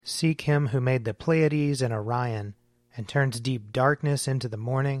Seek him who made the Pleiades and Orion, and turns deep darkness into the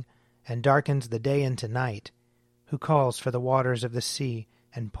morning, and darkens the day into night, who calls for the waters of the sea,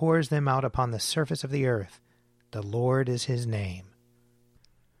 and pours them out upon the surface of the earth. The Lord is his name.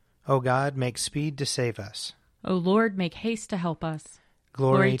 O God, make speed to save us. O Lord, make haste to help us.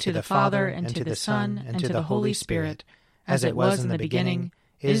 Glory to the Father, and to the Son, and to the Holy Spirit, as it was in the beginning,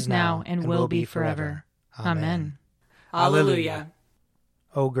 is now, and will be forever. Amen. Alleluia.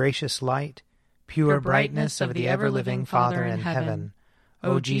 O gracious light, pure brightness of the ever-living Father in heaven,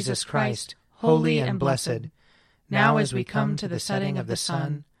 O Jesus Christ, holy and blessed, now as we come to the setting of the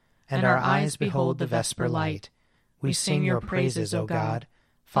sun, and our eyes behold the vesper light, we sing your praises, O God,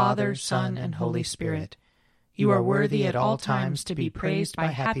 Father, Son, and Holy Spirit. You are worthy at all times to be praised by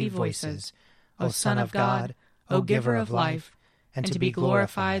happy voices, O Son of God, O Giver of life, and to be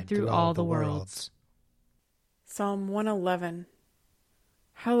glorified through all the worlds. Psalm 111.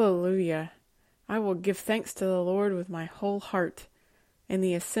 Hallelujah! I will give thanks to the Lord with my whole heart, in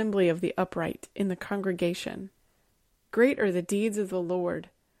the assembly of the upright, in the congregation. Great are the deeds of the Lord.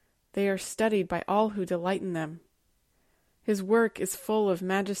 They are studied by all who delight in them. His work is full of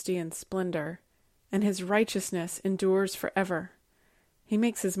majesty and splendor, and his righteousness endures forever. He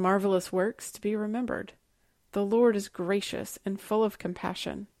makes his marvelous works to be remembered. The Lord is gracious and full of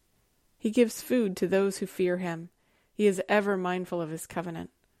compassion. He gives food to those who fear him. He is ever mindful of his covenant.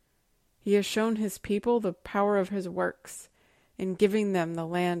 He has shown his people the power of his works, in giving them the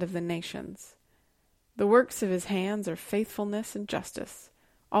land of the nations. The works of his hands are faithfulness and justice.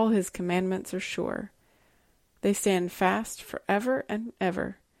 All his commandments are sure. They stand fast forever and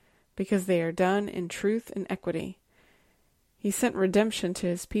ever, because they are done in truth and equity. He sent redemption to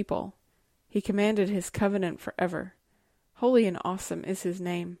his people. He commanded his covenant forever. Holy and awesome is his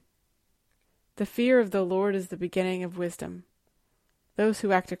name. The fear of the Lord is the beginning of wisdom. Those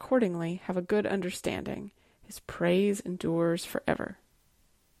who act accordingly have a good understanding. His praise endures forever.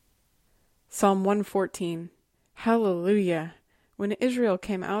 Psalm 114. Hallelujah! When Israel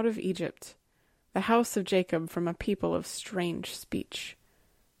came out of Egypt, the house of Jacob from a people of strange speech.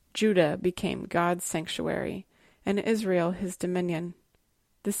 Judah became God's sanctuary, and Israel his dominion.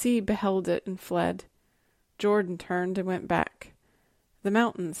 The sea beheld it and fled. Jordan turned and went back. The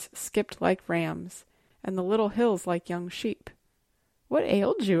mountains skipped like rams, and the little hills like young sheep. What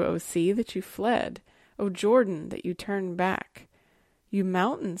ailed you, O sea, that you fled? O Jordan, that you turned back? You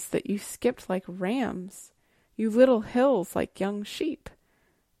mountains, that you skipped like rams? You little hills like young sheep?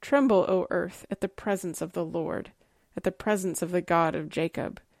 Tremble, O earth, at the presence of the Lord, at the presence of the God of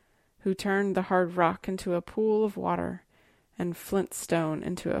Jacob, who turned the hard rock into a pool of water, and flint stone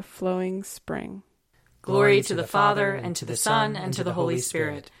into a flowing spring. Glory to the Father, and to the Son, and to the Holy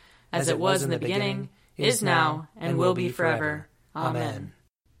Spirit, as it was in the beginning, is now, and will be forever. Amen.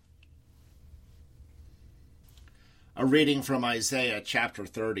 A reading from Isaiah chapter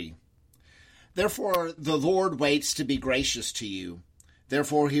 30. Therefore the Lord waits to be gracious to you.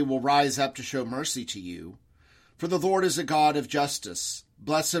 Therefore he will rise up to show mercy to you. For the Lord is a God of justice.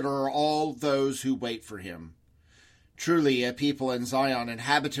 Blessed are all those who wait for him. Truly a people in Zion,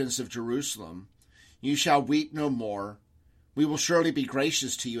 inhabitants of Jerusalem, you shall weep no more. We will surely be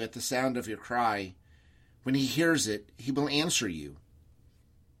gracious to you at the sound of your cry. When he hears it, he will answer you.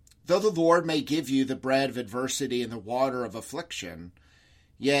 Though the Lord may give you the bread of adversity and the water of affliction,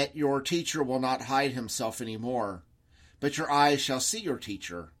 yet your teacher will not hide himself any more, but your eyes shall see your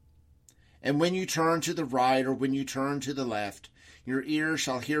teacher. And when you turn to the right or when you turn to the left, your ears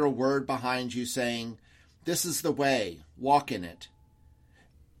shall hear a word behind you saying, "This is the way, walk in it."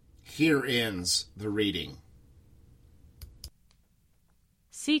 Here ends the reading.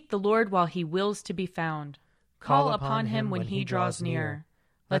 Seek the Lord while he wills to be found. Call upon him when he draws near.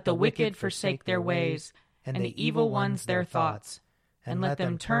 Let the wicked forsake their ways, and the evil ones their thoughts. And let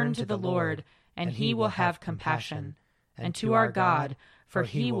them turn to the Lord, and he will have compassion. And to our God, for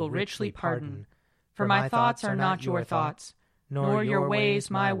he will richly pardon. For my thoughts are not your thoughts, nor your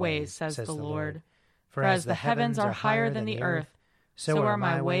ways my ways, says the Lord. For as the heavens are higher than the earth, so are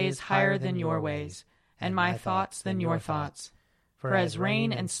my ways higher than your ways, and my thoughts than your thoughts. For as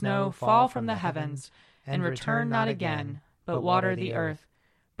rain and snow fall from the heavens, and return not again, but water the earth,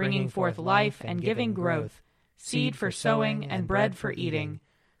 bringing forth life and giving growth, seed for sowing and bread for eating,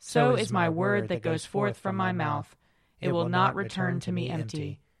 so is my word that goes forth from my mouth. It will not return to me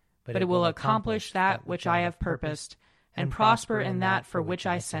empty, but it will accomplish that which I have purposed, and prosper in that for which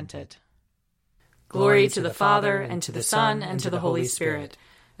I sent it. Glory to the Father, and to the Son, and to the Holy Spirit,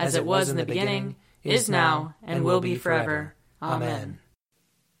 as it was in the beginning, is now, and will be forever. Amen.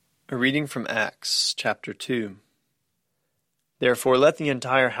 A reading from Acts, chapter 2. Therefore let the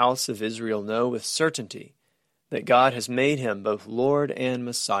entire house of Israel know with certainty that God has made him both Lord and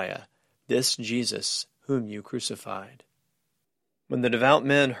Messiah, this Jesus whom you crucified." When the devout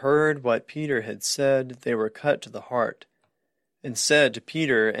men heard what Peter had said, they were cut to the heart, and said to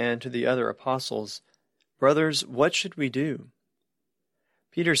Peter and to the other apostles, "Brothers, what should we do?"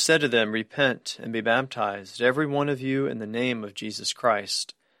 Peter said to them, "Repent and be baptized, every one of you, in the name of Jesus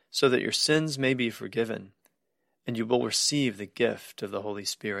Christ, so that your sins may be forgiven, and you will receive the gift of the Holy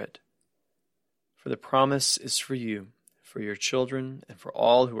Spirit. For the promise is for you, for your children, and for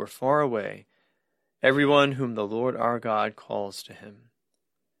all who are far away, everyone whom the Lord our God calls to him."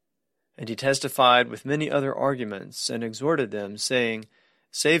 And he testified with many other arguments, and exhorted them, saying,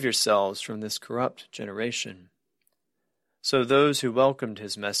 "Save yourselves from this corrupt generation." So those who welcomed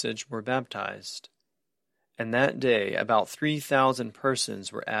his message were baptized. And that day about 3,000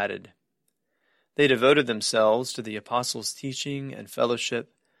 persons were added. They devoted themselves to the apostles' teaching and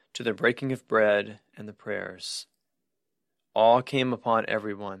fellowship, to the breaking of bread and the prayers. Awe came upon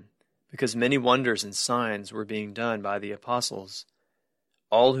everyone, because many wonders and signs were being done by the apostles.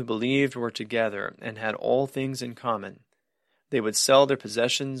 All who believed were together and had all things in common. They would sell their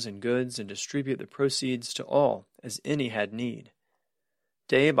possessions and goods and distribute the proceeds to all as any had need.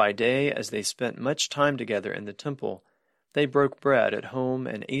 Day by day, as they spent much time together in the temple, they broke bread at home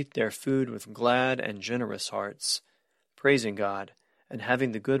and ate their food with glad and generous hearts, praising God and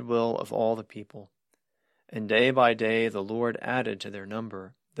having the goodwill of all the people. And day by day the Lord added to their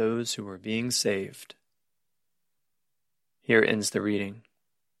number those who were being saved. Here ends the reading.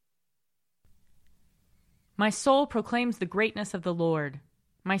 My soul proclaims the greatness of the Lord.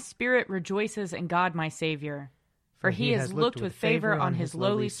 My spirit rejoices in God my Savior. For he has looked with favor on his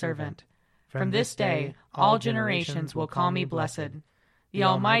lowly servant. From this day all generations will call me blessed. The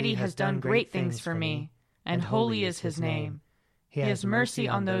Almighty has done great things for me, and holy is his name. He has mercy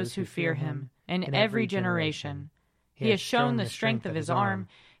on those who fear him, in every generation. He has shown the strength of his arm.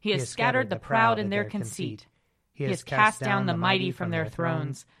 He has scattered the proud in their conceit. He has cast down the mighty from their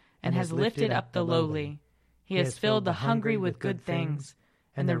thrones, and has lifted up the lowly. He has filled the hungry with good things,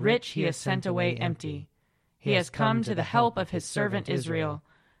 and the rich he has sent away empty. He has come to the help of his servant Israel,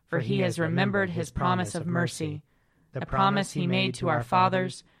 for he has remembered his promise of mercy, the promise he made to our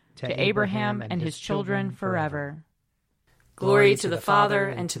fathers, to Abraham and his children forever. Glory to the Father,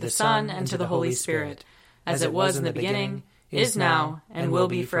 and to the Son, and to the Holy Spirit, as it was in the beginning, is now, and will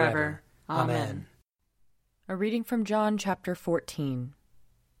be forever. Amen. A reading from John chapter 14.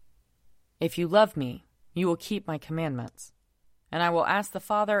 If you love me, you will keep my commandments, and I will ask the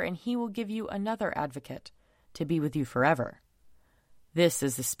Father, and he will give you another advocate to be with you forever. This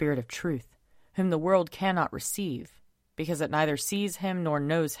is the Spirit of truth, whom the world cannot receive, because it neither sees him nor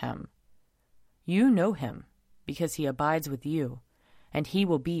knows him. You know him, because he abides with you, and he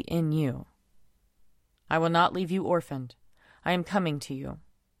will be in you. I will not leave you orphaned. I am coming to you.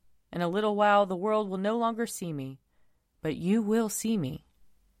 In a little while the world will no longer see me, but you will see me,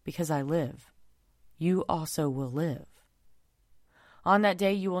 because I live. You also will live. On that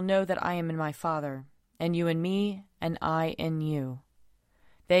day you will know that I am in my Father, and you in me, and I in you.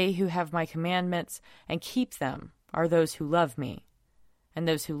 They who have my commandments and keep them are those who love me, and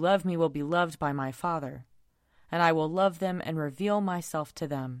those who love me will be loved by my Father, and I will love them and reveal myself to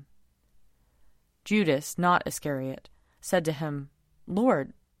them. Judas, not Iscariot, said to him,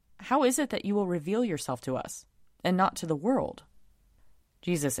 Lord, how is it that you will reveal yourself to us, and not to the world?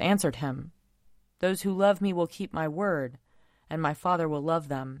 Jesus answered him, Those who love me will keep my word, and my Father will love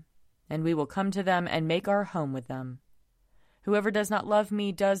them, and we will come to them and make our home with them. Whoever does not love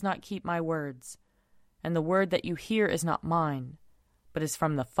me does not keep my words, and the word that you hear is not mine, but is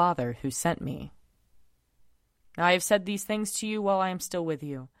from the Father who sent me. I have said these things to you while I am still with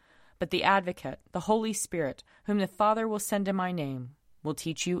you, but the Advocate, the Holy Spirit, whom the Father will send in my name, will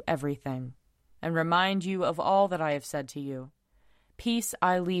teach you everything, and remind you of all that I have said to you. Peace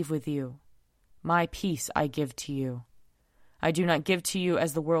I leave with you. My peace I give to you. I do not give to you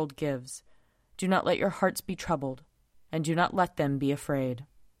as the world gives. Do not let your hearts be troubled, and do not let them be afraid.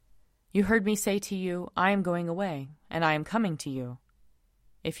 You heard me say to you, I am going away, and I am coming to you.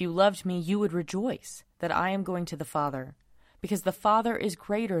 If you loved me, you would rejoice that I am going to the Father, because the Father is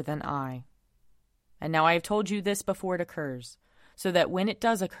greater than I. And now I have told you this before it occurs, so that when it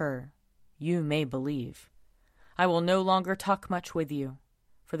does occur, you may believe. I will no longer talk much with you,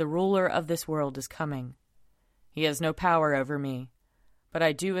 for the ruler of this world is coming. He has no power over me, but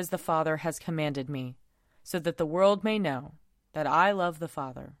I do as the Father has commanded me, so that the world may know that I love the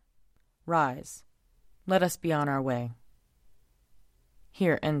Father. Rise, let us be on our way.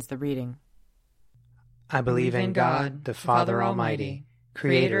 Here ends the reading. I believe in God, the Father Almighty,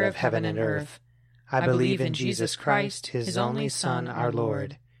 creator of heaven and earth. I believe in Jesus Christ, his only Son, our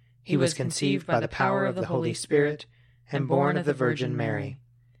Lord. He was conceived by the power of the Holy Spirit and born of the Virgin Mary.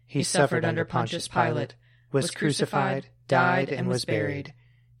 He suffered under Pontius Pilate, was crucified, died, and was buried.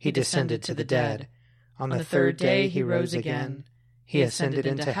 He descended to the dead. On the third day he rose again. He ascended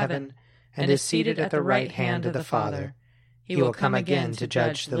into heaven and is seated at the right hand of the Father. He will come again to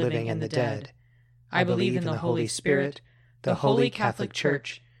judge the living and the dead. I believe in the Holy Spirit, the Holy Catholic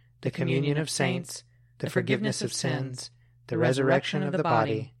Church, the communion of saints, the forgiveness of sins, the resurrection of the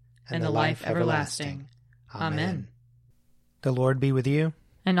body, and the life everlasting. Amen. The Lord be with you.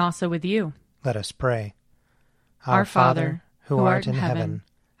 And also with you. Let us pray. Our Father, who art in heaven,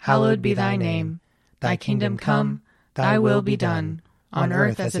 hallowed be thy name. Thy kingdom come, thy will be done, on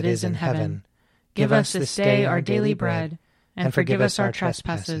earth as it is in heaven. Give us this day our daily bread, and forgive us our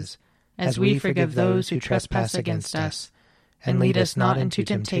trespasses, as we forgive those who trespass against us. And lead us not into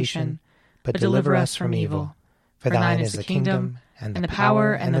temptation, but deliver us from evil. For thine is the kingdom, and the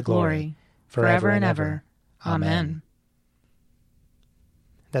power, and the glory, forever and ever. Amen.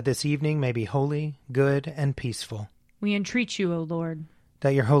 That this evening may be holy, good, and peaceful. We entreat you, O Lord.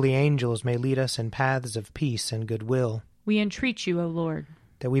 That your holy angels may lead us in paths of peace and goodwill. We entreat you, O Lord.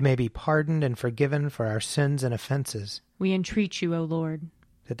 That we may be pardoned and forgiven for our sins and offenses. We entreat you, O Lord.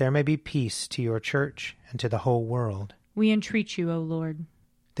 That there may be peace to your church and to the whole world. We entreat you, O Lord.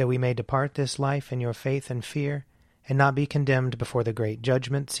 That we may depart this life in your faith and fear, and not be condemned before the great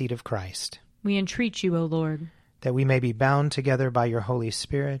judgment seat of Christ. We entreat you, O Lord. That we may be bound together by your Holy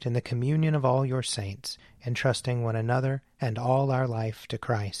Spirit in the communion of all your saints, entrusting one another and all our life to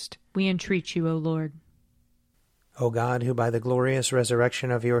Christ. We entreat you, O Lord. O God, who by the glorious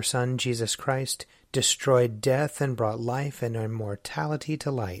resurrection of your Son, Jesus Christ, destroyed death and brought life and immortality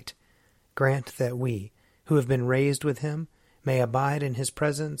to light, grant that we, who have been raised with him, may abide in his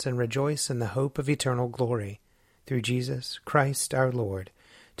presence and rejoice in the hope of eternal glory, through Jesus Christ our Lord,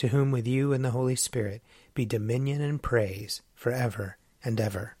 to whom with you and the Holy Spirit be dominion and praise forever and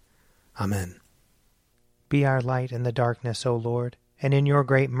ever. Amen. Be our light in the darkness, O Lord, and in your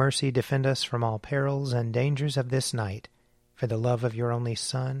great mercy defend us from all perils and dangers of this night, for the love of your only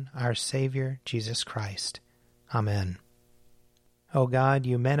Son, our Savior, Jesus Christ. Amen. O God,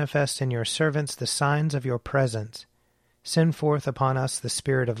 you manifest in your servants the signs of your presence. Send forth upon us the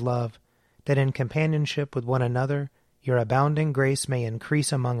Spirit of love, that in companionship with one another your abounding grace may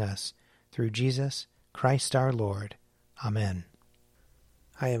increase among us, through Jesus Christ our Lord. Amen.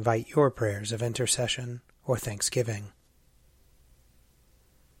 I invite your prayers of intercession or thanksgiving.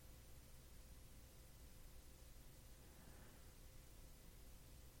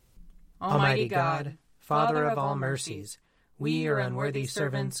 Almighty God, Father of all mercies, we, your unworthy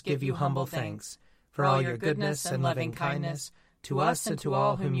servants, give you humble thanks for all your goodness and loving kindness to us and to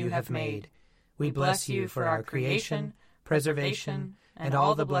all whom you have made. We bless you for our creation, preservation, and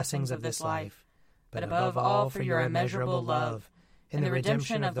all the blessings of this life, but above all for your immeasurable love, in the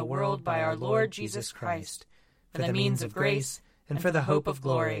redemption of the world by our Lord Jesus Christ, for the means of grace and for the hope of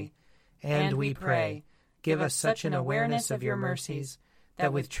glory. And we pray, give us such an awareness of your mercies,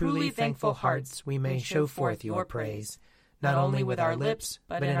 that with truly thankful hearts we may show forth your praise, not only with our lips,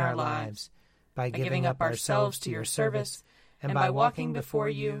 but in our lives, by giving up ourselves to your service, and by walking before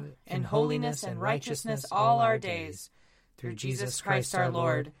you in holiness and righteousness all our days, through Jesus Christ our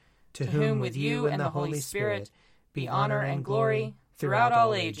Lord, to whom with you and the Holy Spirit be honor and glory throughout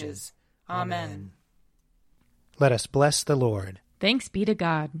all ages. Amen. Let us bless the Lord. Thanks be to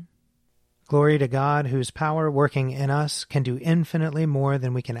God. Glory to God, whose power working in us can do infinitely more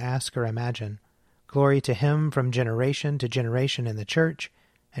than we can ask or imagine. Glory to him from generation to generation in the Church,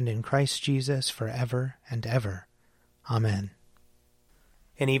 and in Christ Jesus forever and ever. Amen.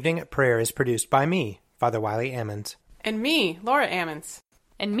 An Evening at Prayer is produced by me, Father Wiley Ammons. And me, Laura Ammons.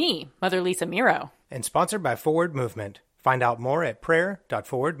 And me, Mother Lisa Meirow. And sponsored by Forward Movement. Find out more at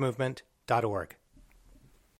prayer.forwardmovement.org.